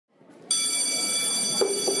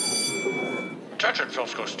Attention, Film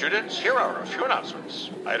School students, here are a few announcements.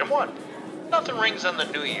 Item 1. Nothing rings on the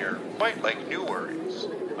new year quite like new worries.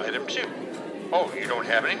 Item 2. Oh, you don't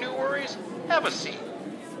have any new worries? Have a seat.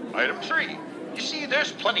 Item 3. You see,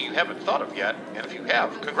 there's plenty you haven't thought of yet, and if you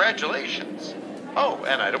have, congratulations. Oh,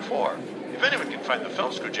 and item 4. If anyone can find the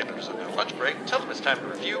Film School Janitors on their lunch break, tell them it's time to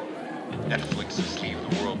review Netflix's Leave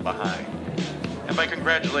the World Behind. And by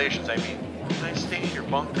congratulations, I mean, can I stay in your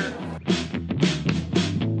bunker?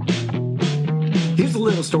 Here's a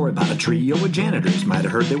little story about a trio of janitors. Might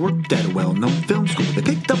have heard they worked at a well-known film school. They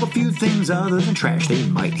picked up a few things other than trash. They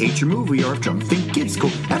might hate your movie or if drunk think it's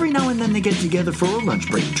cool. Every now and then they get together for a lunch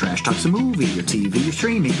break. Trash talks a movie or TV or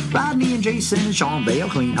streaming. Rodney and Jason and Sean, they'll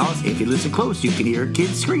clean house. If you listen close, you can hear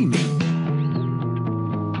kids screaming.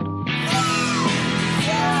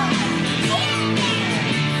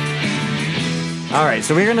 All right,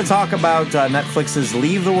 so we're going to talk about Netflix's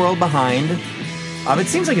Leave the World Behind. It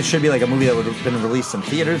seems like it should be like a movie that would have been released in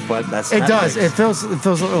theaters, but that's it. Netflix. Does it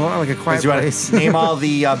feels a little like a Quiet Place? Name all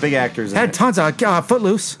the big actors. Had tons of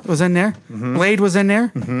Footloose was in there. Mm-hmm. Blade was in there.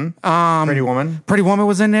 Mm-hmm. Pretty Woman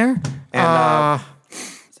was in there. And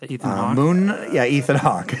is that Ethan Hawke? Ethan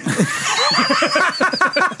Hawke.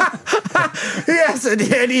 Yes, and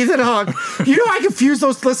Ethan Hawke. You know, I confuse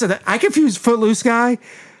those. Listen, I confuse Footloose guy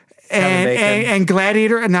and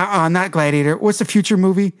Gladiator. Not Gladiator. What's the future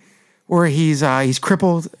movie? Where he's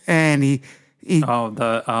crippled and he he wants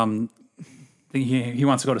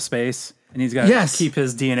to go to space and he's got to keep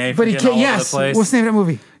his DNA from getting all over the place. What's the name of that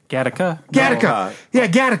movie? Gattaca.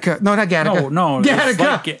 Gattaca. No, not Gattaca. No.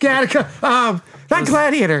 Gattaca. Not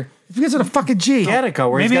Gladiator. It begins with a fucking G.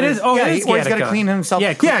 Gattaca. Maybe it is. Oh, yeah, he's got to clean himself.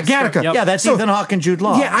 Yeah, Gattaca. Yep. Yeah, that's Ethan Hawke and Jude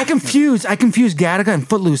Law. Yeah, I confuse Gattaca and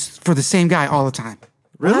Footloose for the same guy all the time.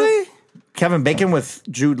 Really? Kevin Bacon with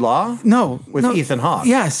Jude Law? No. With Ethan Hawke?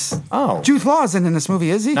 Yes. Oh. Jude Law isn't in this movie,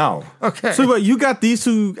 is he? No. Okay. So, but you got these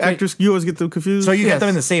two actors, you always get them confused? So you get them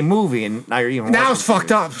in the same movie, and now you're even Now it's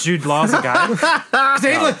fucked up. Jude Law's a guy.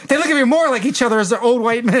 They look at me more like each other as they're old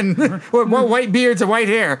white men with white beards and white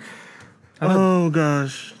hair. Oh,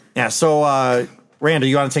 gosh. Yeah, so, Randall,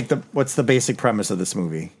 you want to take what's the basic premise of this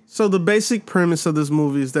movie? So the basic premise of this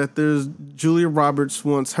movie is that Julia Roberts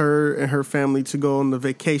wants her and her family to go on the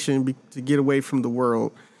vacation to get away from the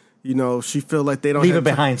world. You know, she feel like they don't leave it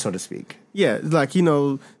behind, so to speak. Yeah, like, you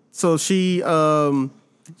know, so she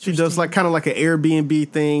does like kind of like an Airbnb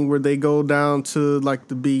thing where they go down to like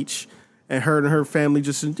the beach and her family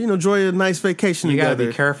just, you know, enjoy a nice vacation together. You got to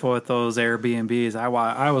be careful with those Airbnbs. I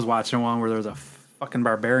was watching one where there was a fucking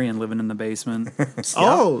barbarian living in the basement.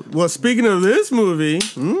 Oh, well, speaking of this movie,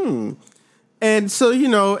 and so, you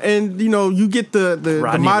you get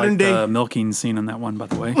the modern day the milking scene on that one, by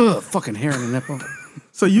the way. Ugh, fucking hair in the nipple.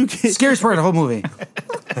 So you get scariest part of the whole movie. I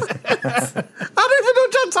don't even know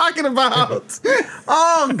what y'all talking about.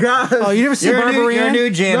 Oh God! Oh, you never seen Barbara Ann? You're a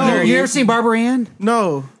new janitor. No, you ever seen Barbara Ann?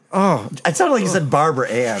 No. Oh, it sounded like you said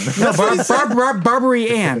Barbara Ann. No,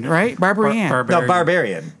 Barbary Ann, right? Barbary Ann. No,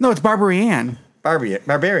 Barbarian. No, it's Barbary Ann.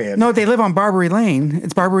 Barbarian. No, they live on Barbary Lane.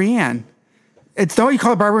 It's Barbary Ann. It's don't you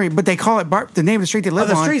call it Barbary, but they call it the name of the street they live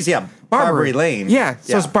on. The streets, yeah. Barbary Lane. Yeah,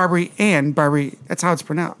 so it's Barbary Ann. Barbary. That's how it's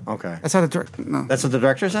pronounced. Okay. That's how the director. No. That's what the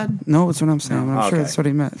director said? No, that's what I'm saying. I'm sure that's what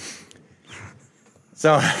he meant.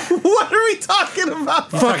 So what are we talking about?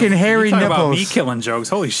 Fucking hairy nipples. About me killing jokes.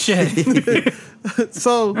 Holy shit.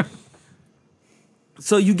 So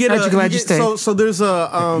you get so there's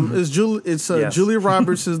Julia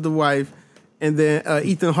Roberts is the wife, and then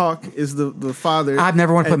Ethan Hawke is the father. I've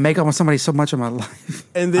never wanted to put makeup on somebody so much in my life.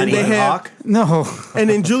 And then they have no. And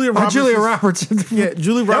then Julia Roberts. Julia Roberts. Yeah,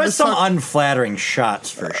 Julia Roberts. There was some unflattering shots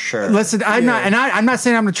for sure. Listen, I'm not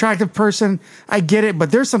saying I'm an attractive person. I get it,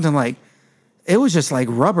 but there's something like it was just like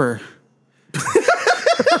rubber.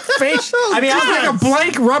 Face. I mean, just like a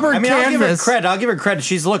blank rubber canvas. I'll give her credit.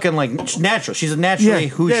 She's looking like natural. She's naturally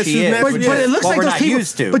who she is. But it looks like those people.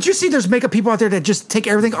 Used to. But you see, there's makeup people out there that just take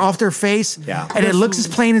everything off their face. Yeah. And it looks as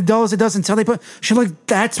plain and dull as it does until they put. She like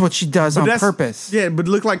that's what she does on purpose. Yeah, but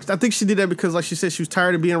look like I think she did that because, like she said, she was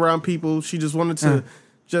tired of being around people. She just wanted to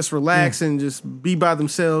just relax and just be by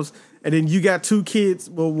themselves. And then you got two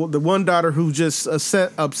kids. Well, the one daughter who just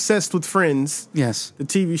obsessed with Friends. Yes. The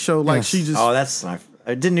TV show, like she just. Oh, that's not.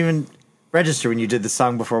 I didn't even register when you did the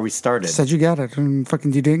song before we started. Said you got it, and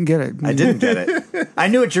fucking you didn't get it. I didn't get it. I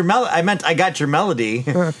knew what your I meant I got your melody.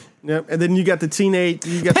 Yep. And then you got the teenage.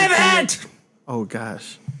 Pivot. Oh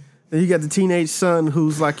gosh. Then you got the teenage son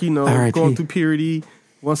who's like going through puberty,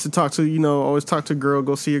 wants to talk to always talk to a girl,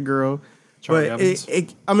 go see a girl. Charlie But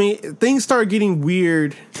Evans. I mean, things start getting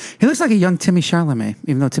weird. He looks like a young Timmy Chalamet,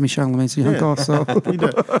 even though Timmy Chalamet's a young also. He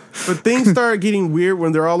does. But things start getting weird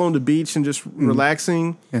when they're all on the beach and just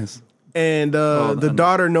relaxing. Yes. And the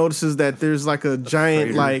daughter notices that there's like a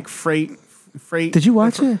giant freighter. like freight. Did you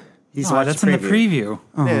watch it? He's Oh, watched that's in the preview.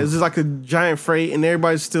 Yeah, it's just like a giant freight, and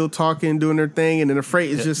everybody's still talking, doing their thing, and then the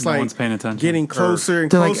freight is just no like one's paying attention. getting closer and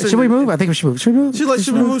They're like, closer. should we move? I think we should move. Should we move? She's like,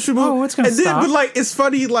 should we move? Should we move? Oh, it's gonna and then, stop. but like, it's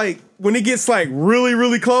funny, like when it gets like really,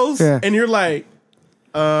 really close, Yeah. and you're like,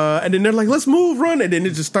 and then they're like, let's move, run, and then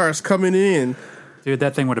it just starts coming in. Dude,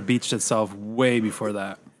 that thing would have beached itself way before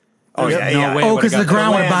that. Oh, There's yeah, no yeah. way it Oh, would've because the got there.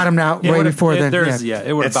 ground would have bottomed out It way would've- before then. There's, Yeah.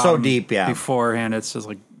 it would have It's so bottomed deep, yeah. beforehand. It's just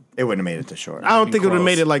like It wouldn't have made it to shore. I don't Even think it would have close.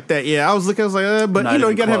 made it like that. Yeah, I was looking, I was like, but Not you know,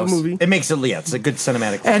 you even gotta have a close. movie. It makes it, yeah, it's a good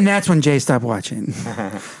cinematic. And that's when Jay stopped watching.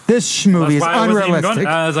 This movie is that's why I wasn't even unrealistic. going.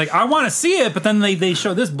 I was like, I want to see it, but then they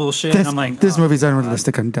show this bullshit, and I'm like, This movie's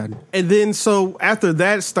unrealistic. I'm done. And then so after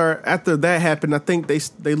that happened, I think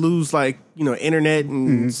they lose like internet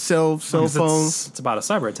and cell phones. It's about a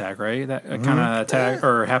cyber attack, right? That kind of attack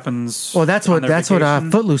or happens. Well, that's on what their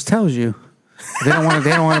vacation. Footloose tells you. They don't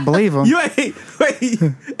want to believe him. Wait,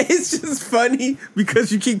 it's just funny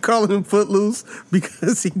because you keep calling him Footloose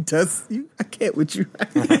because he does. I can't with you.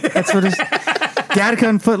 That's what it's. Gattaca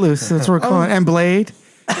and Footloose. That's what we're calling it. And Blade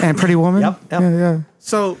and Pretty Woman. Yep. Yeah.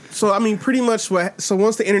 So I mean, pretty much so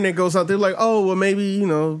once the internet goes out, they're like, oh well, maybe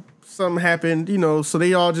something happened. So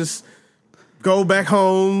they all just go back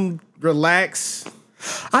home, relax.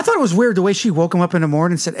 I thought it was weird the way she woke him up in the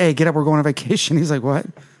morning and said, "Hey, get up, we're going on vacation." He's like, "What?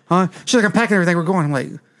 Huh?" She's like, "I'm packing everything, we're going." I'm like,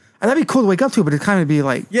 that'd be cool to wake up to, but it kind of be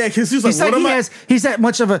like, Yeah, because he's like, he's like what am I? he's that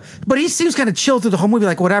much of a, but he seems kind of chill through the whole movie,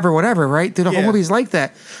 like whatever, right? Through the whole Yeah. movie, he's like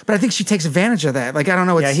that. But I think she takes advantage of that. Like I don't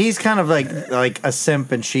know. It's, Yeah, he's kind of like a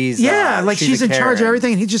simp, and she's she's a in charge of Karen.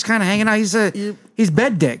 everything, and he's just kind of hanging out. He's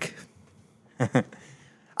bed dick,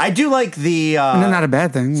 I do like the. and not a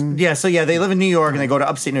bad thing. Yeah, so yeah, they live in New York and they go to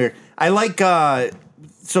upstate New York. I like.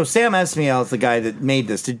 So Sam Esmail is the guy that made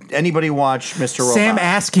this. Did anybody watch Mr. Robot? Sam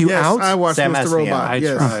asked you Yes, out. I watched Sam Mr. asked me Robot. out. I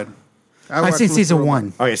yes. tried. I've watched seen Mr. season Robot.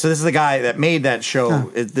 one. Okay, so this is the guy that made that show.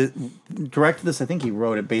 Directed this. I think he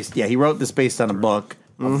wrote it based. Yeah, he wrote this based on a book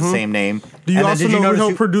of the same name. Do you And then also did know who notice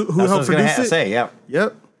helped who that's what I helped was gonna produce it? Say, yeah.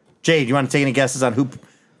 Yep. Jay, do you want to take any guesses on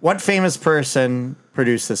what famous person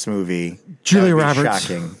produced this movie? Julia That would be Roberts.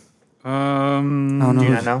 Shocking. I don't know. Do you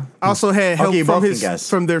who- not know? Also had help Okay, you both can guess.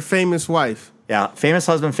 from their famous wife. Yeah, famous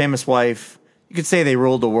husband, famous wife. You could say they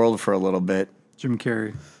ruled the world for a little bit. Jim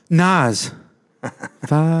Carrey. Nas.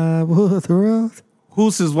 If I were the world.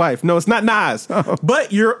 Who's his wife? No, it's not Nas.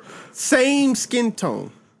 But your same skin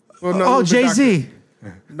tone. Well, no, a Oh, little bit Jay Z.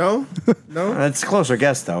 darker. No. That's a closer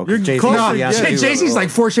guess though. 'cause You're Jay-Z closer, was yeah. beyond Jay Z's like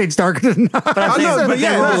 4 shades darker than Nas. I know, but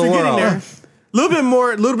yeah, rule the you're getting world. there. A little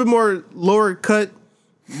bit more lower cut,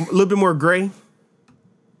 a little bit more gray.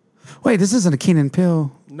 Wait, this isn't a Keenan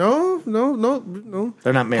Pill. No.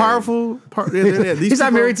 They're not married. Powerful. These He's not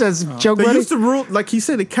people- married to his joke They buddy. used to rule, like he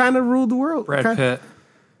said, it kind of ruled the world. Brad Pitt.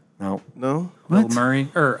 No. No. Bill Murray.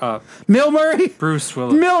 Or Mill Murray. Bruce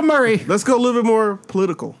Willis. Mill Murray. Let's go a little bit more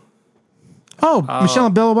political. Oh, Michelle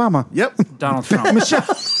and Bill Obama. Yep. Donald Trump. Michelle.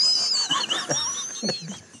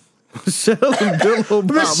 Michelle and Bill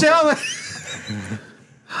Obama. Michelle.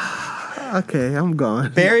 Okay, I'm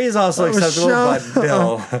gone. Barry is also acceptable,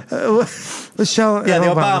 Michelle- but Bill. Michelle. Yeah, the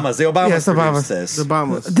Obama. Obamas. The Obamas Yes, the produced Obamas. this. The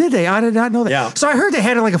Obamas. Did they? I did not know that. Yeah. So I heard they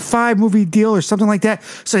had like a 5-movie deal or something like that.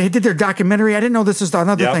 So they did their documentary. I didn't know this was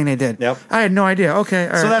another Yep. thing they did. Yep. I had no idea. Okay.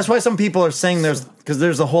 All So right. that's why some people are saying because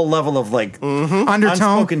there's a whole level of like Undertone.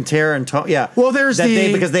 unspoken terror and tone. Yeah. Well, there's That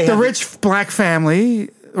because they the have- rich black family,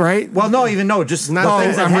 right? Well, no, just Not the the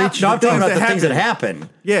things that I'm happen. reaching- No, I'm the talking things about the that things that happen.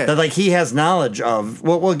 Yeah. That like he has knowledge of.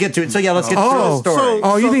 We'll get to it. So yeah, let's get to the Oh, story.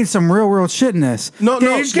 oh, you need some real world shit in this? No, Dude,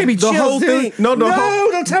 no, you just gave me the chills, whole dude. thing- no,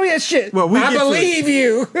 don't tell me that shit. Well, we I get to it. believe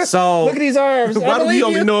you. So Look at these arms. Why I do we believe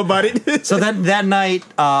only you. know about it? So that night,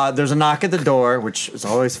 there's a knock at the door, which is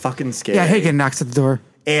always fucking scary. Yeah, Hagen knocks at the door.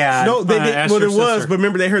 And No, they did. ask Well, your it was, sister. but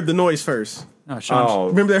remember they heard the noise first. No, Sean. oh,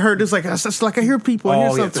 Remember they heard this like it's like I hear people. I hear oh,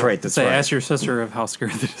 something. that's right. That's Say, right. ask your sister of how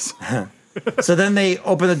scared it is. So then they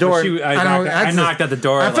open the door. I knocked at the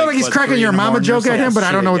door. I feel like he's what, cracking 3 your in the mama morning or joke at him, something? but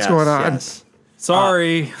I don't know what's going on. Yes.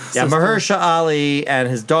 Sorry. Yeah, sister. Mahershala Ali and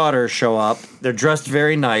his daughter show up. They're dressed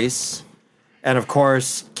very nice. And of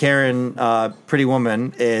course, Karen, Pretty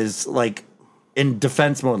Woman, is like in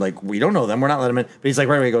defense mode. Like, we don't know them. We're not letting them in. But he's like,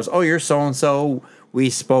 right away, he goes, oh, you're so and so. We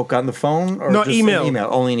spoke on the phone? Or No, just email. an email.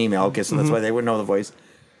 Only an email. Okay, so that's why they wouldn't know the voice.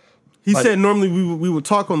 He But- said normally we would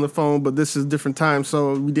talk on the phone, but this is different time,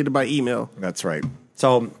 so we did it by email. That's right.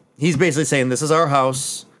 So he's basically saying, this is our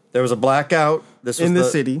house. there was a blackout. This was In the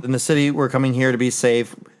city. In the city, we're coming here to be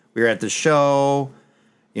safe. We were at the show.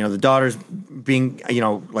 You know, the daughter's being,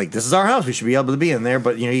 like, this is our house. We should be able to be in there.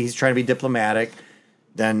 But, he's trying to be diplomatic.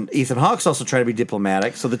 Then Ethan Hawke's also trying to be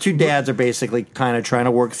diplomatic. So the two dads are basically kind of trying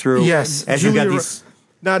to work through. Yes. As you got these.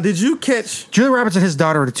 Now, did you catch Julia Roberts and his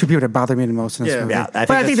daughter are the two people that bother me the most in this movie. Yeah,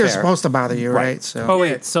 but I think they're that's fair. supposed to bother you, right? So. Oh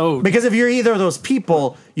wait, so Because if you're either of those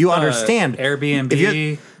people, you understand.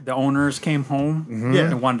 Airbnb, the owners came home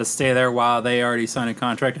and wanted to stay there while they already signed a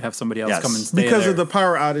contract to have somebody else come and stay because there. of the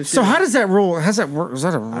power outage? So how does that rule? How's that work? Is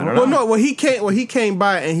that a rule? I don't know. Well, no. Well, he came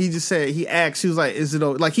by and he just said he asked. He was like, "Is it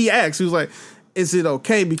like?" He asked. He was like, "Is it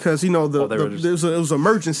okay?" Because it was an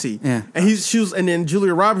emergency. Yeah. And and then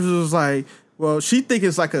Julia Roberts was like, "Well, she think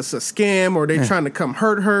it's like a scam or they trying to come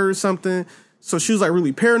hurt her or something." So she was like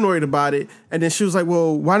really paranoid about it. And then she was like,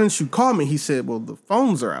 "Well, why didn't you call me?" He said, "Well, the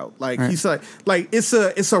phones are out." Like he's like it's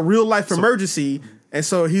a real life emergency. And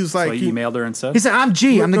so he was like, so he emailed her and said, He said, "I'm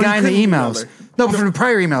G. I'm the No, guy he in the couldn't email emails." her. No, but from the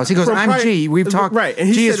prior emails, he goes, From "I'm prior- G. We've talked." right, and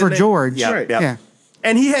he G is said for that- George. Yeah, Right. yeah. Yeah.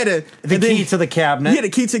 and he had The key to the cabinet. He had a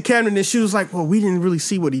key to the cabinet, and she was like, "Well, we didn't really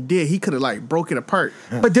see what he did. He could have like broke it apart."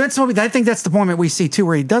 But that's what I think that's the moment we see too,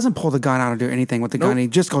 where he doesn't pull the gun out and do anything with the gun. He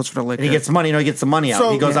just goes for the liquor. And he gets money. He gets the money out.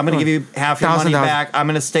 So- He goes, "I'm going to give you half your money $1,000. back.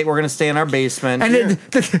 We're going to stay in our basement." And then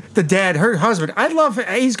the dad, her husband, I love.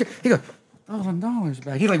 He goes, $1,000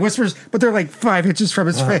 back. He like whispers, but they're like 5 inches from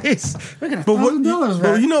his face. We're gonna $1,000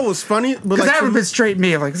 back. But you know what's funny? But Because that would have been straight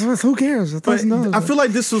me. Like, who cares? But $1,000. I feel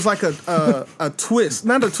like this was like a twist,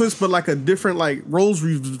 not a twist, but like a different like roles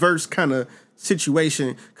reverse kind of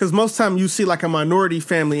situation. Because most time you see like a minority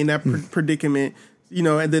family in that predicament,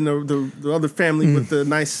 and then the other family with the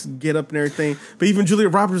nice get up and everything. But even Julia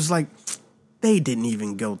Roberts is like, they didn't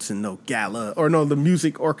even go to no gala or the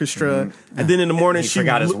music orchestra. And then in the morning he she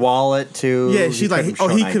forgot his wallet too. Yeah, she's like, couldn't oh,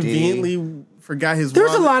 show he an ID. conveniently forgot his There's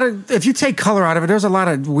wallet. a lot of, if you take color out of it, there's a lot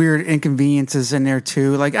of weird inconveniences in there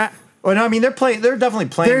too. Like, Well, no, I mean they're definitely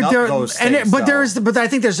playing up those things. but I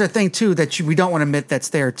think there's a thing too that we don't want to admit that's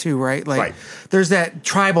there too, right? Like, Right. there's that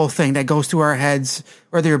tribal thing that goes through our heads,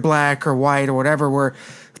 whether you're black or white or whatever, where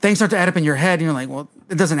things start to add up in your head, and you're like, well,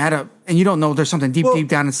 it doesn't add up, and you don't know there's something deep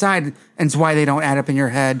down inside, and it's why they don't add up in your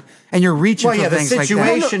head, and you're reaching for the things like that.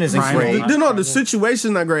 situation isn't great. The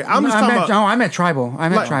situation's not great. I'm just talking about. I meant tribal. I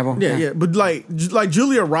meant tribal. Yeah. But like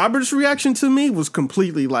Julia Roberts' reaction to me was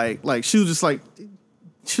completely like she was just like,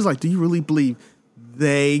 she was like, "Do you really believe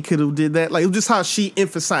they could have did that?" Like it was just how she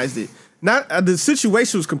emphasized it. Not the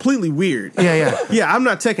situation was completely weird. Yeah. I'm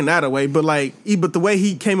not taking that away, but but the way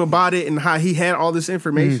he came about it and how he had all this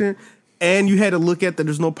information, and you had to look at that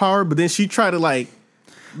there's no power. But then she tried to make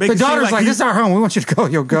The daughter's like, "This is our home. We want you to go.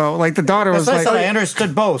 You'll go." Like the daughter was like, I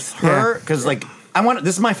understood both her because like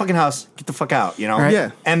this is my fucking house. Get the fuck out, Right.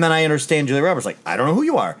 Yeah. And then I understand Julia Roberts like, I don't know who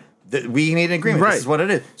you are. We need an agreement. Right. This is what it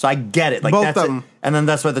is. So I get it. Like Both that's of it. them. And then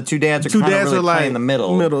that's why the two dads are kind of really playing in the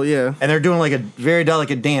middle. Middle, yeah. And they're doing like a very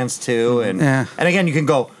delicate dance too. And Yeah. and again, you can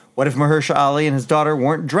go, what if Mahershala Ali and his daughter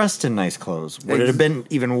weren't dressed in nice clothes? Would it have been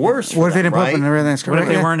even worse? "What if they them, didn't put right? up in everything's what if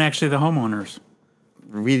correct?" they weren't actually the homeowners?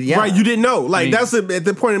 Right, you didn't know. Like that's at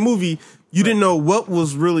the point in the movie, you didn't know what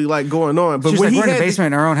was really like going on. But She's when like, he "We're in had the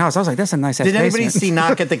basement in our own house." I was like, "That's a nice ass Did anybody basement." see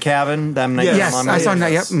Knock at the Cabin? Them night Yes, on I saw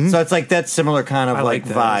that. Yep. So it's like that similar kind of I like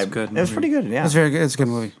like that. It was vibe. good It was movie. pretty good. Yeah, It's very good. It's a good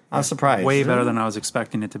movie. I was surprised. Way better than I was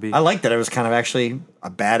expecting it to be. I liked that. It was kind of actually a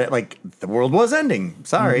bad. Like the world was ending.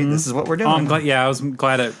 Sorry, this is what we're doing. I'm glad. Yeah, I was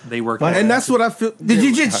glad that they worked. and that's what I feel. Did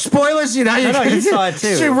you just spoilers? You know, you saw it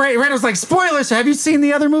too. Randall's like, "Spoilers. Have you seen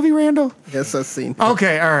the other movie, Randall?" Yes, I've seen.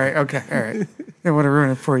 Okay, all right. I want to ruin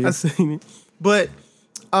it for you. I've seen it, but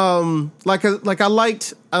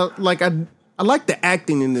I liked the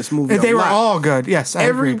acting in this movie. They a were lot. all good. Yes, I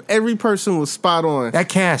agree. Every person was spot on. That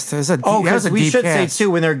cast is a that was because a we deep should cast. say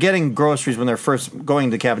too when they're getting groceries when they're first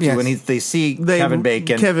going to cafeteria when they see Kevin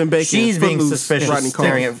Bacon, she's being Footloose, suspicious, Rodney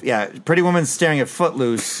staring Coleman. at Pretty Woman's staring at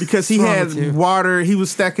Footloose because he wrong with you? had water. He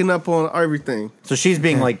was stacking up on everything. so she's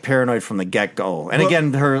being like paranoid from the get go. And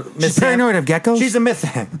again, her paranoid of geckos? She's a myth.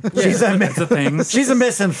 She's a That's the thing. She's a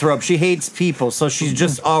misanthrope. She hates people, so she's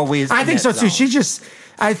just always. I in think so that too. zone. She just.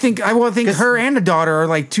 I think her and the daughter are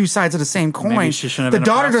like two sides of the same coin. Maybe she shouldn't The have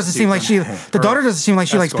been a daughter doesn't seem like she. prostitute The daughter doesn't seem like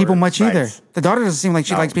she likes people much Right. either. The daughter doesn't seem like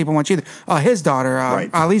she likes people much either. His daughter,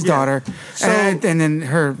 Right. Ali's daughter, So- and then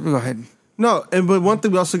her. Go ahead. No, but one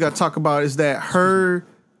thing we also got to talk about is that her,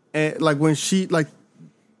 like when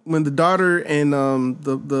the daughter and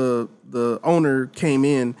the owner came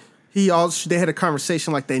in, they had a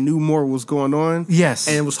conversation like they knew more was going on. Yes.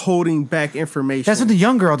 and was holding back information. That's what the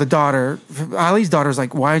young girl, the daughter, Ali's daughter, is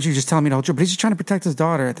like. Why aren't you just telling me the whole truth? But he's just trying to protect his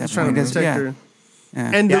daughter at that trying point. to protect her.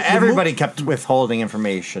 And everybody kept withholding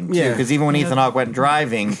information too, Yeah. because even when Ethan Hawke went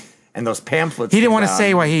driving and those pamphlets, He didn't want to came say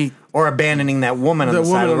down, why he. or abandoning that woman on the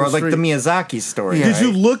side of the road, like the Miyazaki story. Yeah. Did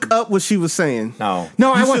you look up what she was saying? No. No,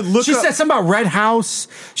 You I should want. look She up- said something about red house.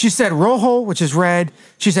 She said rojo, which is red.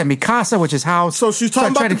 She said Mikasa, which is house. So she's talking I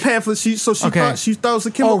about tried the to- pamphlets. She Okay. thought it was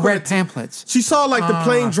a chemical. Oh, red pamphlets. She saw like the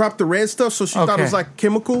plane drop the red stuff, so she thought it Okay. was like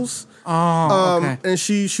chemicals. Oh, okay. And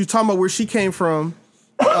she talking about where she came from.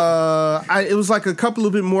 It was like a couple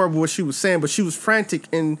of bit more of what she was saying, but she was frantic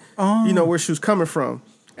in where she was coming from.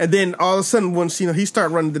 And then all of a sudden, once he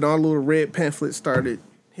started running, then all the little red pamphlets started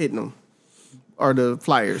hitting him, or the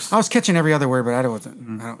flyers. I was catching every other word, but I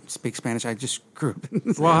don't speak Spanish. I just grew.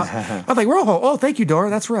 Well, I was like rojo. Oh, thank you, Dora.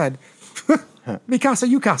 That's red. Mikasa,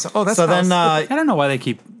 Yukasa. Oh, that's So house. then, I don't know why they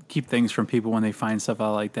keep things from people when they find stuff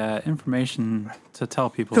out like that. Information to tell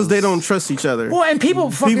people Because they don't trust each other. well, and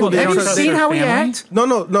people fucking. People Have don't you trust seen their how we family? act?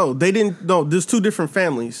 No, they didn't. No, there's two different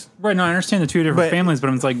families. Right, no, I understand the two different But- families,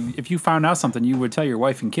 but it's like if you found out something, you would tell your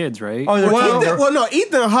wife and kids, right? oh, No,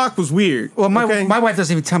 Ethan Hawke was weird. Well, my okay? wife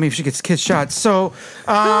doesn't even tell me if she gets kiss shots. So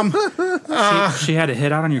she had a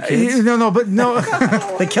hit out on your kids. no, but no.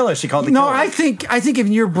 the killer. She called the No, killer. I think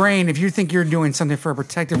in your brain, if you think you're doing something for a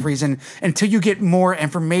protective reason, until you get more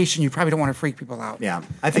information, you probably don't want to freak people out. Yeah,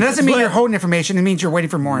 I And think it doesn't mean but- you're holding information. It means you're waiting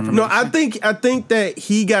for more information. No, I think that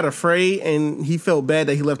he got afraid and he felt bad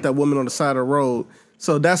that he left that woman on the side of the road.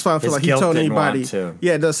 So that's why I feel His like he guilt told didn't anybody. want to.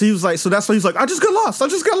 Yeah, so he was like, so that's why he's like, I just got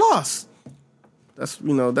lost.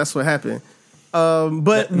 That's what happened. But And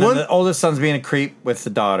then one the oldest son's being a creep with the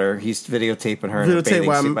daughter. He's videotaping her in a videotape bathing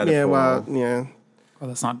while suit by the pool. yeah. Oh,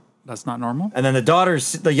 that's not normal. And then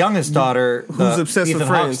the youngest daughter, Who's obsessed with Ethan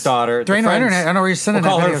Friends. Hawke's daughter. There ain't the no Friends- internet. I don't know where you're sending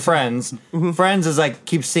We'll call that her video. Friends. Friends is like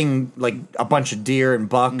keeps seeing like a bunch of deer and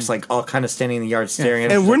bucks, like all kind of standing in the yard staring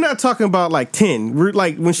at. And her. we're not talking about like 10. We're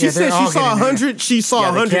like when she Yeah, they're said she all saw getting there. 100, she saw the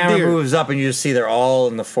 100 camera deer. moves up and you just see they're all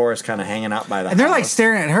in the forest, kind of hanging out by the. And they're like house.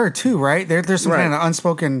 staring at her too, right? There's some Right. kind of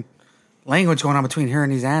unspoken language going on between her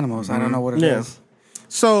and these animals. I don't know what it is. Yeah.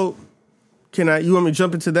 So you want me to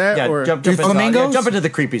jump into that? Yeah, or? jump into, flamingos? jump into the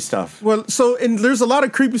creepy stuff. Well, and there's a lot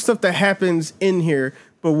of creepy stuff that happens in here,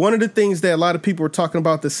 but one of the things that a lot of people are talking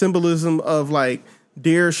about, the symbolism of like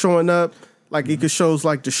deer showing up, like it could shows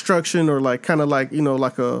like destruction or like kind of like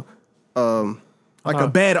like a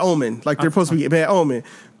bad omen, like they're supposed to be a bad omen.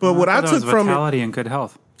 But what I thought it took was from it, vitality and good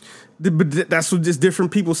health. but that's what just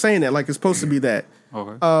different people saying that, like it's supposed to be that,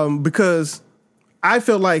 Okay. because I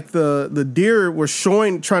felt like the deer were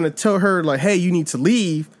trying to tell her like, hey, you need to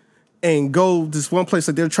leave and go this one place.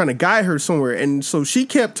 Like they're trying to guide her somewhere, and so she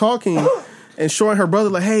kept talking and showing her brother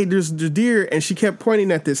like, hey, there's the deer, and she kept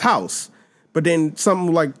pointing at this house. But then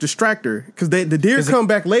something like distract her because the deer come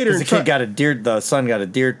back later. Because the kid got a deer, the son got a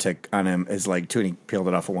deer tick on him. Is like too, and he peeled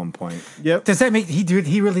it off at one point. Yep. Does that make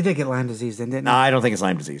he really did get Lyme disease then, didn't he? I don't think it's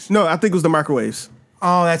Lyme disease. No, I think it was the microwaves.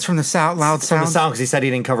 Oh, that's from the loud From sound. the sound because he said he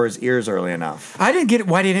didn't cover his ears early enough. I didn't get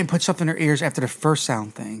why they didn't put something in her ears after the first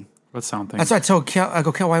sound thing. What sound thing? That's what I told Kel. I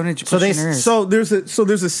go, Kel, why didn't you put it in her ears? So there's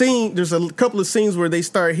a scene. There's a couple of scenes where they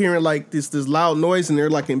start hearing like this loud noise and they're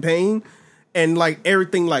like in pain, and like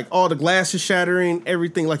everything, like all the glass is shattering,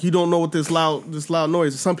 everything, like you don't know what this loud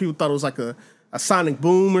noise is. Some people thought it was like a sonic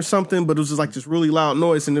boom or something, but it was just like this really loud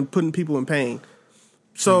noise and then putting people in pain.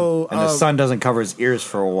 So And the son doesn't cover his ears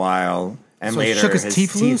for a while, and So he later shook his his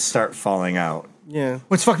teeth teeth loose? start falling out. yeah.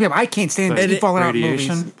 What's fucking me up? I can't stand teeth falling out in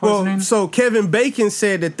radiation movies. poisoning. Well, so Kevin Bacon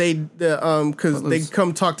said that they because they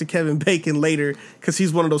come talk to Kevin Bacon later because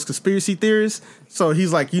he's one of those conspiracy theorists. So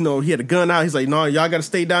he's like, he had a gun out. He's like, no, y'all got to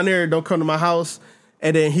stay down there. Don't come to my house.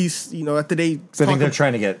 And then he's, after they, So I think they're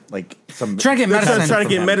trying to get like some Trying to get they're medicine. trying to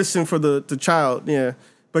get him. medicine for the child. Yeah,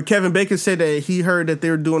 but Kevin Bacon said that he heard that they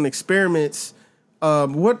were doing experiments.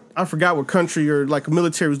 I forgot what country or like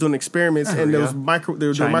military was doing experiments, and there was they were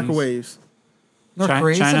doing Chinese. microwaves. North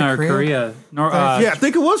Korea, China or Korea. Yeah, I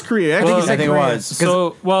think it was Korea. I think it was.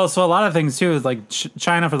 So a lot of things too is like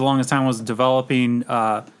China for the longest time was developing.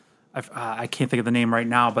 I can't think of the name right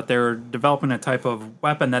now, but they were developing a type of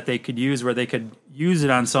weapon that they could use where they could use it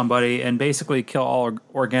on somebody and basically kill all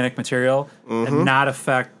organic material and not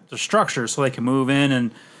affect the structure, so they can move in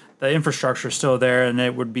and the infrastructure is still there, and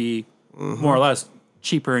it would be more or less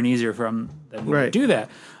cheaper and easier for them to do that.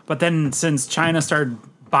 But then since China started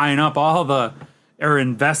buying up or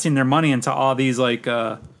investing their money into all these like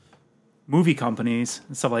movie companies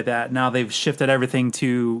and stuff like that, now they've shifted everything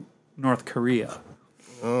to North Korea.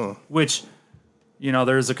 Which,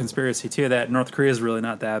 there's a conspiracy too that North Korea is really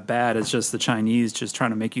not that bad. It's just the Chinese just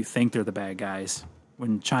trying to make you think they're the bad guys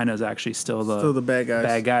when China is actually still the bad guys.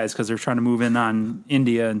 Bad guys because they're trying to move in on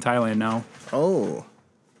India and Thailand now. Oh,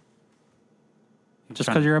 Just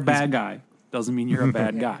because you're a bad guy doesn't mean you're a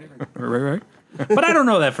bad guy. Right. But I don't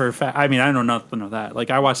know that for a fact. I mean, I don't know nothing of that. Like,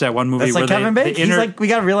 I watched that one movie That's where like Kevin Bacon. He's like, we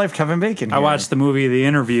got real life Kevin Bacon. I watched the movie The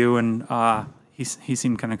Interview, and he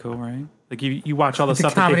seemed kind of cool, right? Like, you watch all the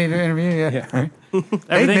stuff. Comedy interview, yeah. Right?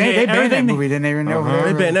 They banned that movie, didn't they?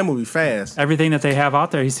 They banned that movie fast. Everything that they have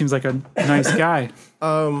out there, he seems like a nice guy.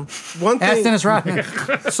 One Ask thing. Dennis Rodman.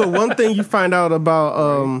 So one thing you find out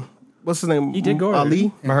about what's his name? He did go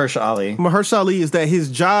Ali. Mahershala Ali. Mahershala Ali is that his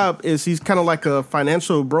job is he's kind of like a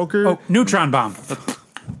financial broker. Oh, neutron bomb.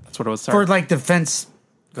 That's what it was. For like defense.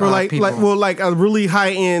 For like a really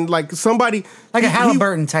high end, like somebody like a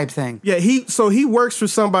Halliburton type thing. Yeah, he works for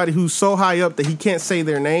somebody who's so high up that he can't say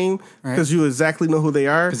their name because you exactly know who they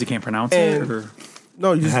are. Because he can't pronounce it. Or?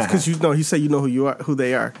 No, because he said you know who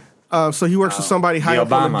they are. So he works for somebody high up.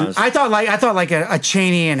 Obamas. I thought like a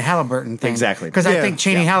Cheney and Halliburton thing. Exactly. Because I think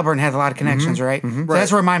Cheney and Halliburton had a lot of connections, right? So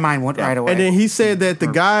that's where my mind went right away. And then he said that the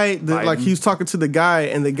guy, like he was talking to the guy,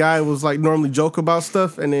 and the guy was like normally joke about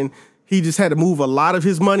stuff, and then he just had to move a lot of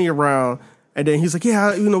his money around. And then he's like,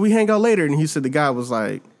 yeah, we hang out later. And he said the guy was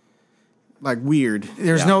like weird.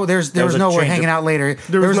 There was no we're hanging out later.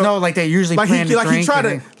 There was no like they usually like plan to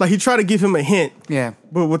drink. He tried to give him a hint. Yeah.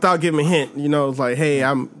 But without giving a hint, it's like, hey,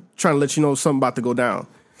 I'm trying to let you know something about to go down.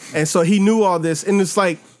 And so he knew all this. And it's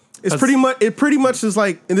like, it pretty much is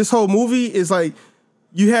like, in this whole movie is like,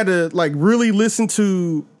 you had to like really listen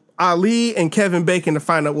to Ali and Kevin Bacon to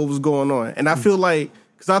find out what was going on. And I feel like,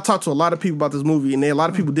 because I talked to a lot of people about this movie, and a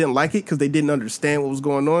lot of people didn't like it because they didn't understand what was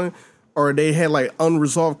going on, or they had like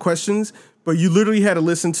unresolved questions. But you literally had to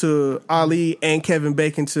listen to Ali and Kevin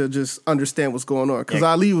Bacon to just understand what's going on. Because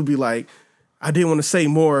Ali would be like, I didn't want to say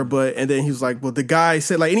more, and then he was like, well, the guy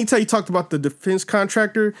said, like, anytime you talked about the defense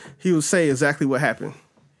contractor, he would say exactly what happened.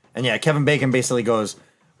 And yeah, Kevin Bacon basically goes,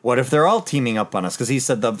 what if they're all teaming up on us? Because he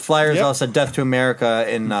said the Flyers all said death to America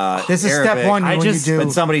in this is Arabic. step one.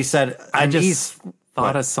 But somebody said, I just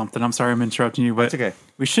thought of something. I'm sorry I'm interrupting you, but it's okay.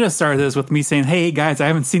 We should have started this with me saying, hey, guys, I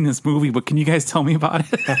haven't seen this movie, but can you guys tell me about it?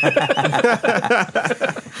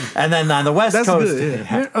 And then on the West Coast. Good,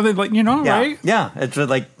 yeah. Are they like, right? Yeah, it's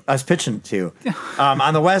like us pitching to you.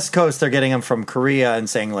 On the West Coast, they're getting them from Korea and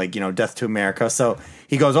saying, like, death to America. So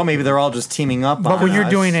he goes, oh, maybe they're all just teaming up But on when you're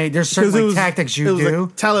us. doing there's certain tactics you do.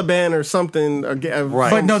 Like Taliban or something.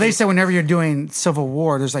 Right. But no, they said whenever you're doing civil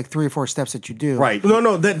war, there's like 3 or 4 steps that you do. Right.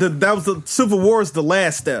 No, that was the Civil War is the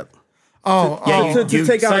last step. Yeah, to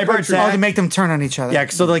take out a country. to make them turn on each other. Yeah,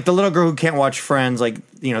 so like the little girl who can't watch Friends, like,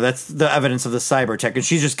 that's the evidence of the cyber tech, and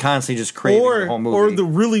she's just constantly just craving the whole movie. Or the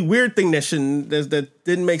really weird thing that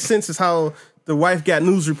didn't make sense is how the wife got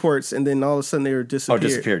news reports and then all of a sudden they were disappeared.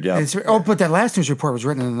 Disappeared, yeah. But that last news report was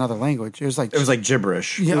written in another language. It was like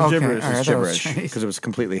gibberish. Yeah, It was okay. gibberish. All right, It was I thought it was gibberish Chinese. because it was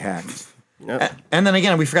completely hacked. Yep. And then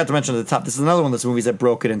again, we forgot to mention at the top, this is another one of those movies that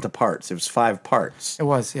broke it into parts. It was 5 parts. It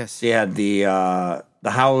was, yes. So you had the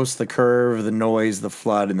house, the curve, the noise, the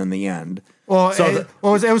flood, and then the end. Well, So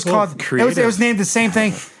it was called. creative. It was named the same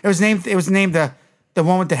thing. It was named the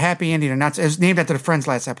one with the happy ending, or not? It was named after the Friends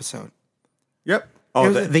last episode. Yep. Oh,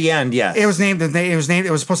 the end, yes. It was named. It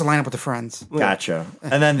was supposed to line up with the Friends. Gotcha.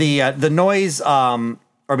 And then the noise.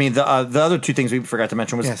 The other 2 things we forgot to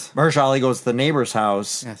mention was Mahershala Ali goes to the neighbor's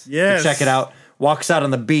house. Yes. To check it out. Walks out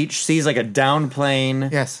on the beach, sees like a downed plane.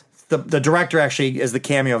 Yes. The director actually is the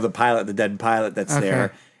cameo of the pilot, the dead pilot that's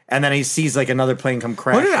there. And then he sees like another plane come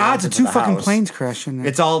crash. What are the odds of 2 fucking house. planes crashing?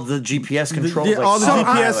 It's all the GPS controls. all the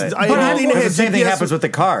GPS. Anything that The has same thing GPS happens with the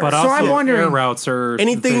cars. But So also I'm wondering- air routes are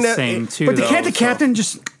Anything the that- same too. But can't the though, captain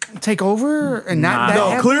just take over and not? Nah. that No,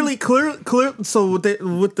 happen? clear. So with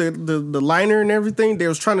the liner and everything, they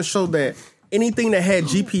was trying to show that anything that had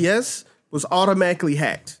GPS was automatically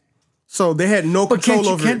hacked. So they had no But control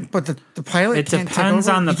over it. But the pilot It can't take depends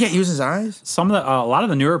over? on the- He can't use his eyes. Some of the a lot of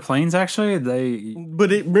the newer planes actually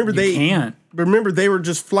Remember they can't. Remember they were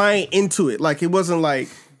just flying into it. Like it wasn't like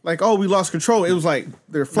oh we lost control. It was like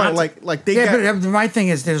they're flying like they Yeah, got. but my thing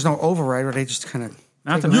is there's no override, or they just kind of.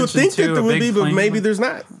 not to You would mention think that too, there a would big be, but plane- maybe there's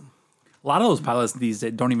not. a lot of those pilots these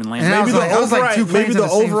days don't even land. And I Maybe was the like- I was like override. two planes Maybe in the the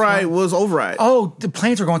same override spot. was override. Oh, the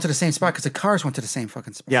planes were going to the same spot because the cars went to the same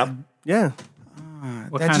fucking spot. Yep. Yeah.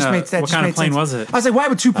 What kind of plane was it? I was like, why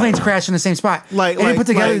would 2 planes crash in the same spot? Like And they put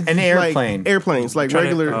together an airplane. airplanes like Try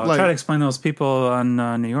regular to, like. try to explain those people on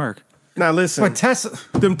New York. Now listen, But Tesla.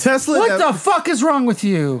 them Tesla. What the fuck is wrong with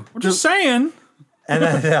you? We're just saying. And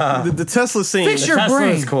then the Tesla scene. Fix your Tesla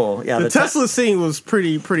brain. is cool. Yeah, The Tesla scene was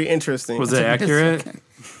pretty interesting. Was it accurate?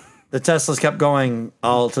 the Teslas kept going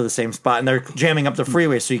all to the same spot, and they're jamming up the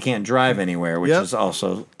freeway so you can't drive anywhere, which Yep. is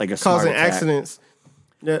also like a smart causing attack. accidents?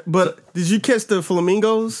 Yeah, but did you catch the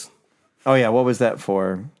flamingos? Oh yeah, what was that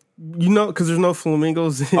for? You know, because there's no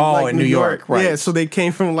flamingos in, in New York, right? Yeah, so they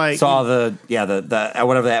came from like saw the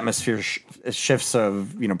whatever the atmosphere shifts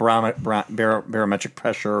of barometric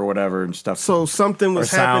pressure or whatever and stuff. So something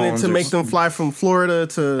was happening to make them fly from Florida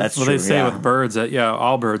to. That's well, true, they say with birds that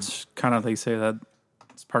all birds kind of they say that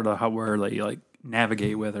it's part of where they like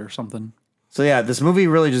navigate with or something. So yeah, this movie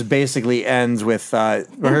really just basically ends with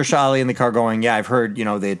Mahershala Ali in the car going, "Yeah, I've heard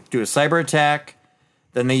they do a cyber attack,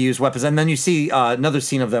 then they use weapons, and then you see another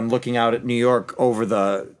scene of them looking out at New York over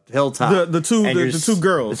the hilltop. The two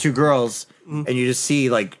girls, and you just see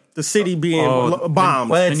like the city being bombed.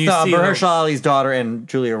 Well, it's Mahershala Ali's daughter and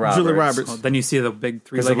Julia Roberts. Oh, then you see the big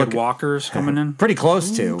three-legged walkers coming in, pretty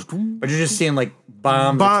close to, but you're just seeing like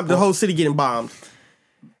bomb the whole city getting bombed.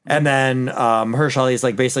 And then Mahershala Ali is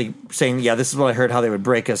like basically saying, "Yeah, this is what I heard. How they would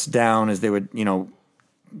break us down is they would,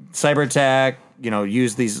 cyber attack,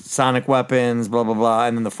 use these sonic weapons, blah blah blah."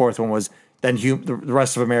 And then the fourth one was then the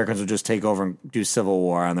rest of Americans would just take over and do civil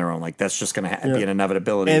war on their own. Like that's just going to be an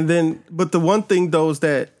inevitability. And then, but the one thing though is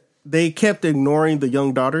that they kept ignoring the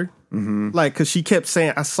young daughter, like because she kept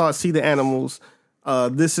saying, "I see the animals.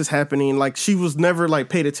 This is happening." Like she was never like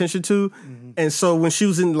paid attention to. And so when she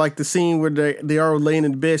was in like the scene where they are laying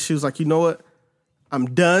in bed, she was like, "You know what?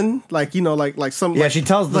 I'm done." Like like something. Yeah, she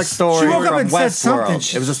tells the story. She woke up from and said something.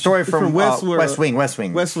 It was a story from West Wing.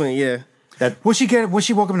 West Wing. Yeah. When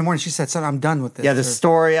she woke up in the morning, she said, "Son, I'm done with this." Yeah, the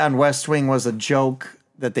story on West Wing was a joke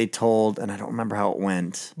that they told, and I don't remember how it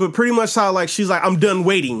went. But pretty much how like she's like, "I'm done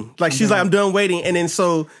waiting." Like she's like, "I'm done waiting," and then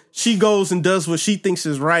so she goes and does what she thinks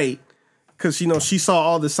is right because she saw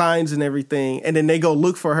all the signs and everything, and then they go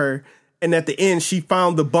look for her. And at the end, she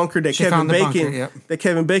found the bunker that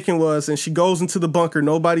Kevin Bacon was, and she goes into the bunker.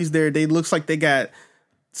 Nobody's there. Looks like they got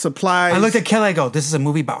supplies. I looked at Kelly. I go, "This is a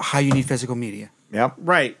movie about how you need physical media." Yep.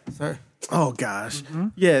 Right. Sorry. Oh gosh.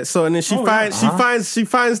 Yeah. So and then she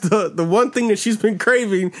finds the one thing that she's been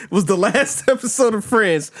craving was the last episode of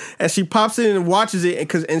Friends, and she pops in and watches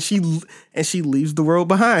it, and she leaves the world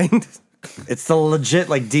behind. It's the legit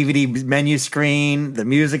like DVD menu screen, the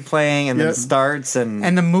music playing, and then it starts, and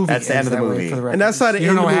the movie. That's the end of the movie, and that's how the you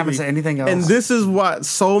don't know what happens to anything else. And this is what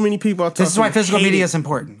so many people are talking. This is why physical media is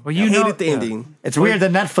important. Well, hated the ending. It's weird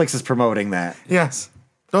that Netflix is promoting that. Yes.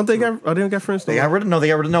 Don't they got? Oh, they don't got Friends. They got rid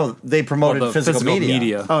of They promoted physical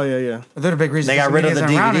media. Oh yeah. They're the big reason they got rid of the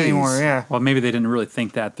DVDs anymore. Yeah. Well, maybe they didn't really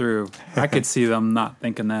think that through. I could see them not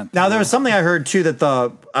thinking that. Now there was something I heard too that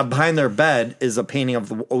the behind their bed is a painting of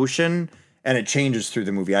the ocean, and it changes through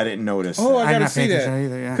the movie. I didn't notice. Oh, that. I gotta see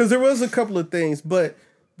that because there was a couple of things, but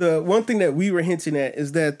the one thing that we were hinting at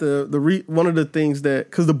is that one of the things that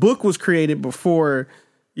because the book was created before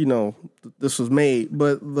this was made,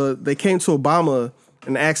 but they came to Obama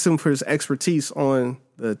and asked him for his expertise on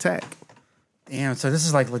the attack. Damn, so this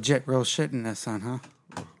is like legit real shit in this, son,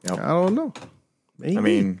 huh? Yep. I don't know. Maybe. I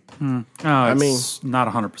mean, it's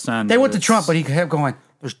not 100%. They went to Trump, but he kept going,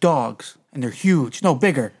 "There's dogs, and they're huge. No,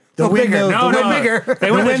 bigger. No, bigger. No, bigger."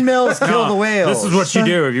 The windmills kill the whales. This is what you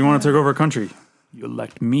do if you want to take over a country. You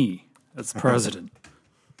elect me as president.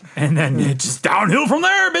 And then it's just downhill from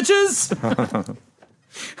there, bitches.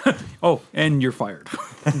 Oh, and you're fired.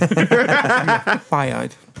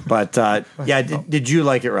 Fired. But did you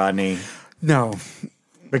like it, Rodney? No.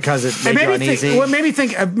 Because it made you uneasy? What made me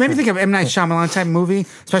think of M. Night Shyamalan type movie,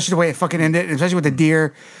 especially the way it fucking ended, especially with the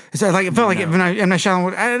deer. It's like it felt like M. Night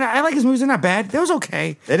Shyamalan. I like his movies; they're not bad. It was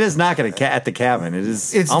okay. It is not going to at the cabin.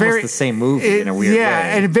 It's almost the same movie in a weird way.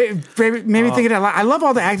 Yeah, and it made me think of that a lot. I love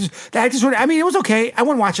all the actors. The actors were. I mean, it was okay. I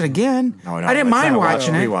wouldn't watch it again. No, I didn't mind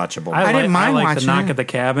watching it. Rewatchable. I didn't mind watching the knock at the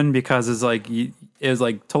cabin because it's like it was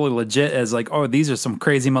like totally legit as like, oh, these are some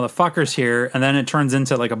crazy motherfuckers here, and then it turns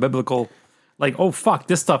into like a biblical. Like, oh fuck,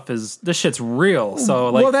 this shit's real. So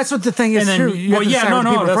like, well, that's what the thing is. True. You have to decide whether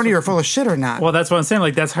people in front of you are full of shit or not. Well, that's what I'm saying.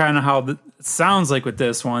 Like, that's kind of how it sounds like with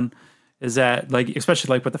this one. Is that like, especially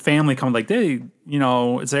like with the family coming, like it's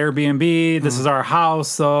Airbnb. This is our house,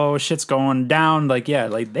 so shit's going down. Like, yeah,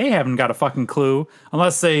 like they haven't got a fucking clue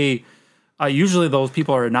unless they. Usually those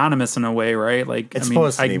people are anonymous in a way, right? Like, it's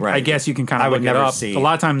supposed to be, right? I guess you can kind of look it up. A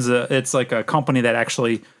lot of times it's like a company that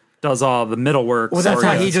actually does all the middle work. Well, that's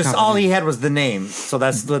how all he had was the name. So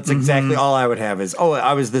that's exactly all I would have is,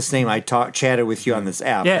 I was this name. I chatted with you on this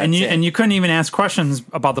app. Yeah, and you couldn't even ask questions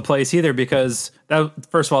about the place either because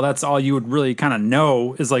first of all, that's all you would really kind of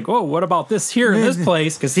know is like, oh, what about this here in this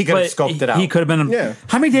place? Because he could have scoped it out. He could have been. Yeah.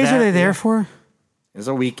 How many days were they there for? It was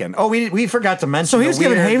a weekend. Oh, we forgot to mention. So he was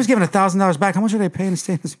given $1,000 back. How much were they paying to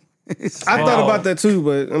stay in this? I thought about that too,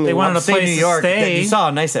 but I mean, They wanted a Upstate place New to York. stay. You saw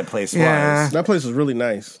how nice that place Yeah. was. that place was really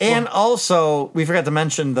nice. And also, we forgot to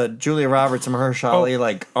mention the Julia Roberts and Mahershala Ali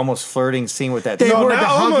like almost flirting scene with that. They No, were not the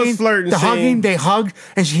almost hugging, flirting the scene. hugging. They hugged,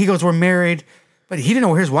 and he goes, "We're married," but he didn't know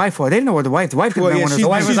where his wife was. They didn't know where the wife. The wife could have Well, been yeah, one of she's, the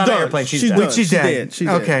wife was she's on an done. airplane. She's She's done. done. She's dead. She's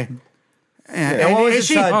dead. Okay. And what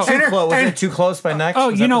was it? and Too her- close? Was and- it too close by next? Oh,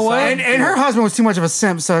 Was you that know the what? sign? And her husband was too much of a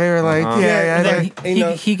simp, so they were like, yeah, And then like, You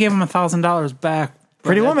know- he gave him $1,000 back. But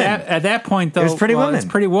Pretty at Woman. At that point, though, It was Pretty Woman. It's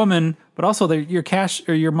Pretty Woman, but also your cash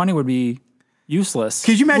or your money would be useless.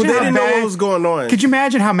 could you Well, imagine they how didn't know bad? what was going on. Could you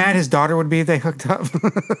imagine how mad his daughter would be if they hooked up?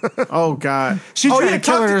 Oh God, She tried to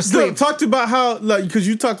kill her in her sleep. Talked about how, like, because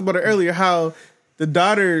you talked about it earlier, how the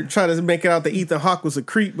daughter tried to make it out that Ethan Hawke was a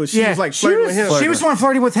creep, but she was like flirting with him. She was one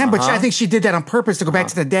flirting with him, but I think she did that on purpose to go back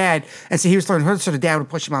to the dad and say he was flirting with her, so the dad would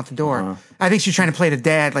push him out the door. I think she's trying to play the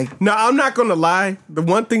dad, like, No, I'm not gonna lie. The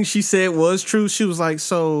one thing she said was true. She was like,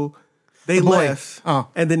 so they boy. left, Oh.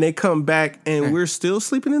 and then they come back, and we're still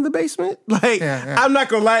sleeping in the basement. Like, Yeah. I'm not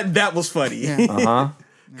gonna lie, that was funny.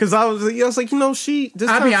 Because I was like, she. This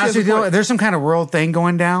I'll time be she honest has a with you, point. there's some kind of world thing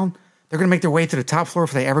going down. They're going to make their way to the top floor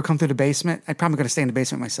if they ever come through the basement. I'm probably going to stay in the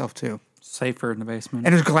basement myself, too. Safer in the basement.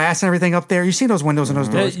 And there's glass and everything up there. You see those windows and those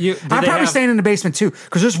doors. Do I'm they probably have- staying in the basement, too,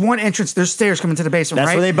 because there's one entrance. There's stairs coming to the basement, That's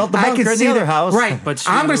right? where they built the I bunker can in see the other that- house. Right. But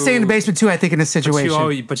I'm going to stay in the you- basement, too, I think, in this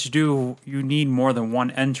situation. But you need more than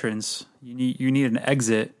one entrance. You need an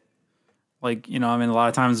exit. Like, a lot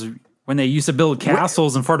of times when they used to build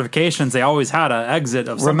castles and fortifications, they always had an exit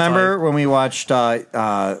of some Remember type. when we watched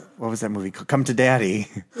what was that movie? Come to Daddy.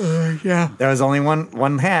 Yeah. There was only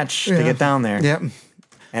one hatch to get down there. Yep.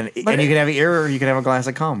 And you could have an ear or you could have a glass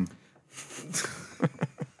of cum.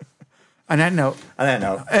 On that note, On that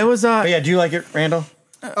note. it was But yeah, do you like it, Randall?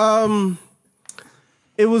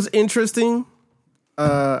 It was interesting.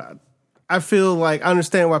 I feel like I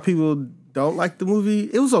understand why people don't like the movie.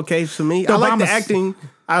 It was okay to me. I like the Obama's- acting.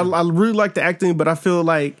 I really like the acting, but I feel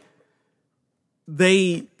like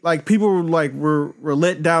people were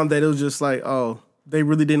let down that it was just like, oh, they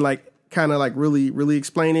really didn't really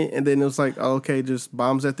explain it, and then it was like, oh, okay, just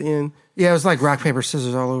bombs at the end. Yeah, it was like rock, paper,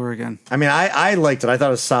 scissors all over again. I mean, I liked it. I thought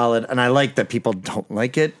it was solid, and I like that people don't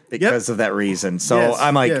like it because of that reason. So Yes,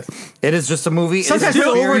 I'm like, yes. it is just a movie. Sometimes It's a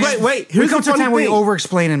we series. Wait, We here's come the to a funny time where you thing.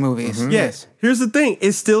 over-explain in movies. Yes. Here's the thing.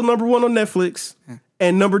 It's still number 1 on Netflix,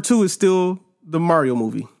 and number 2 is still the Mario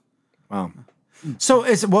movie. Wow. So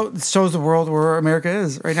it's what shows the world where America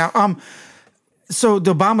is right now. So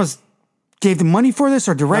the Obamas gave the money for this,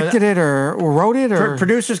 or directed it, or wrote it, or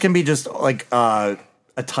Producers can be just like a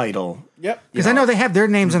title. Yep. because I know they have their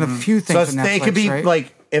names in a few So things. they could be right?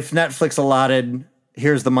 like, if Netflix allotted,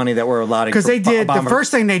 here's the money that we're allotting. because for they did the Obama.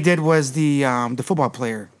 first thing they did was the football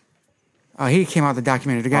player. He came out with the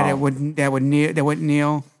documentary. The guy that wouldn't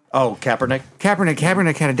kneel. Oh, Kaepernick.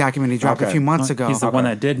 Kaepernick had a documentary dropped a Okay. few months ago. He's the one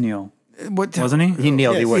that did kneel, What- wasn't he? He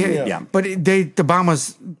kneeled. He Yes, wouldn't. yeah. Yeah. But the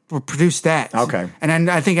Obamas produced that. Okay. And then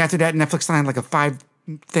I think after that, Netflix signed like a 5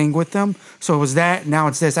 thing with them. So it was that. Now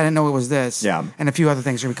it's this. I didn't know it was this. Yeah. And a few other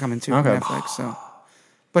things are going to be coming too Okay. from Netflix. So,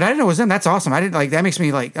 but I didn't know it was them. That's awesome. I didn't like that. Makes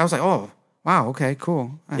me like, I was like, oh, wow. Okay,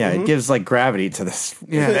 cool. Yeah, it gives like gravity to this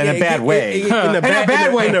Yeah. in a bad way. In a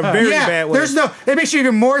bad way. In a very yeah, bad way. There's no, it makes you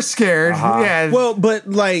even more scared. Yeah. Well, but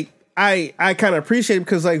like I kind of appreciate it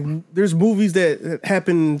because like there's movies that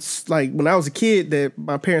happened like when I was a kid that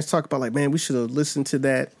my parents talk about like, man, we should have listened to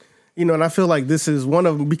that, and I feel like this is one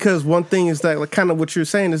of them because one thing is that like kind of what you're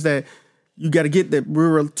saying is that you got to get that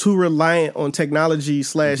we're too reliant on technology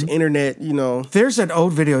 / internet, There's an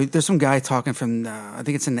old video. There's some guy talking from, I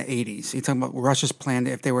think it's in the 80s. He's talking about Russia's plan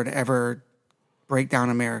if they were to ever break down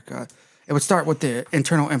America. It would start with the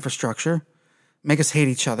internal infrastructure, make us hate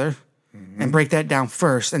each other, and break that down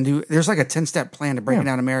first. And there's like a 10-step plan to breaking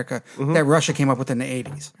down America that Russia came up with in the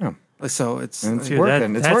 80s. Yeah. So it's It's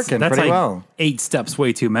working. It's working that's pretty like well. 8 steps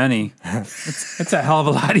way too many. It's a hell of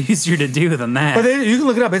a lot easier to do than that. But you can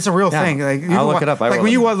look it up. It's a real thing. Like, I'll look it up. I Like will.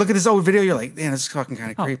 when you look at this old video, you're like, man, this is fucking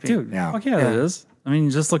kind of Oh, creepy. dude, Yeah. fuck yeah, that is. I mean,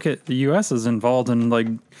 just look at the U.S. is involved in like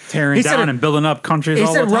tearing He said down it- and building up countries He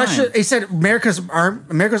all said the time. Russia. He said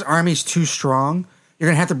America's army's too strong. You're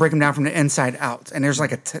gonna have to break them down from the inside out. And there's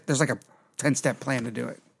like a 10-step plan to do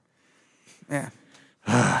it. Yeah.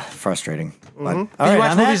 Frustrating. But, Do you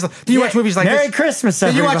watch movies? Do you watch movies like Merry this? Christmas, Do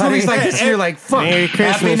you everybody. watch movies like this? And you're like, fuck. Merry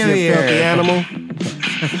Christmas, Happy New you Year. filthy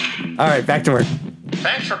animal. All right, back to work.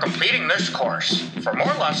 Thanks for completing this course. For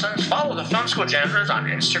more lessons, follow the Film School Janitors on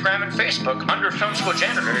Instagram and Facebook under Film School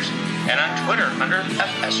Janitors and on Twitter under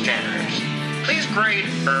FS Janitors. Please rate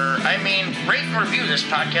and review this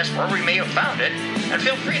podcast wherever we may have found it, and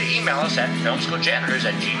feel free to email us at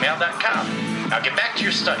filmschooljanitors@gmail.com. Now get back to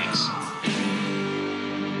your studies.